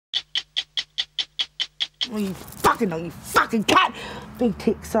Oh, you fucking dog, you fucking cat! Big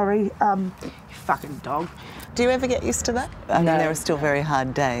tick, sorry. You fucking dog. Do you ever get used to that? I mean, there are still very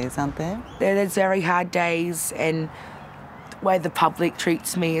hard days, aren't there? There's very hard days, and the way the public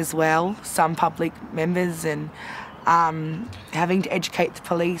treats me as well, some public members, and having to educate the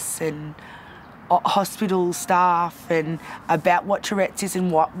police and hospital staff and about what Tourette's is and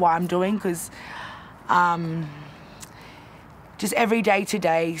why I'm doing, because just every day to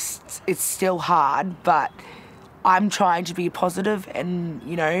day it's still hard, but I'm trying to be positive, and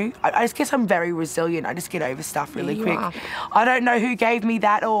you know, I just guess I'm very resilient. I just get over stuff really quick. I don't know who gave me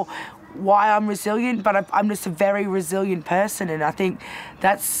that or why I'm resilient, but I'm just a very resilient person, and I think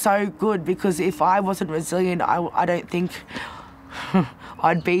that's so good, because if I wasn't resilient, I don't think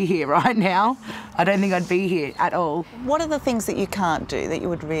I'd be here right now. I don't think I'd be here at all. What are the things that you can't do that you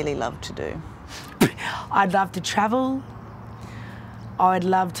would really love to do? I'd love to travel. I'd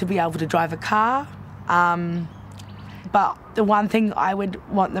love to be able to drive a car. But the one thing I would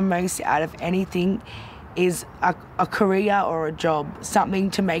want the most out of anything is a career or a job, something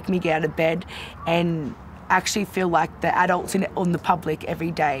to make me get out of bed and actually feel like the adults on the public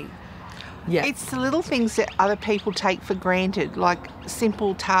every day. Yeah. It's the little things that other people take for granted, like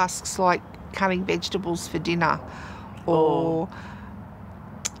simple tasks like cutting vegetables for dinner, or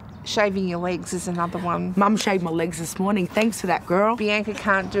shaving your legs is another one. Mum shaved my legs this morning. Thanks for that, girl. Bianca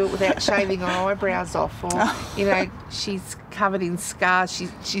can't do it without shaving her eyebrows off, or you know, she's covered in scars.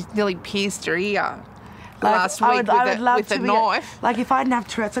 She's nearly pierced her ear last week with a knife. Like if I didn't have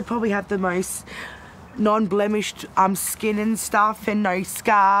Tourette's, I'd probably have the most non-blemished skin and stuff, and no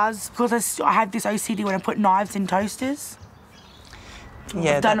scars, because I have this OCD when I put knives in toasters.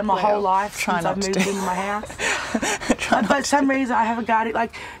 Yeah, I've done it my whole life since I've moved into my house. But for some reason I have a guardian,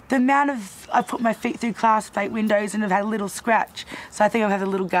 like the amount of, I put my feet through glass plate windows and I've had a little scratch. So I think I've had a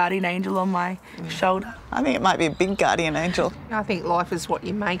little guardian angel on my shoulder. I think it might be a big guardian angel. I think life is what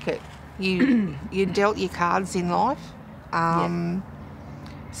you make it. You dealt your cards in life.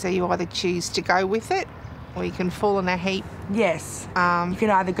 So you either choose to go with it, or you can fall in a heap. Yes. You can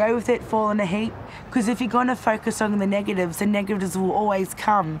either go with it, fall in a heap, because if you're going to focus on the negatives will always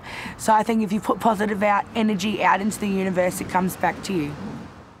come. So I think if you put positive energy out into the universe, it comes back to you.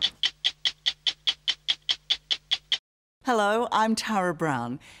 Hello, I'm Tara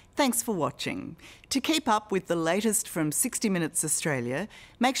Brown. Thanks for watching. To keep up with the latest from 60 Minutes Australia,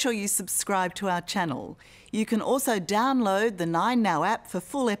 make sure you subscribe to our channel. You can also download the 9Now app for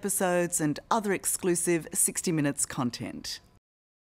full episodes and other exclusive 60 Minutes content.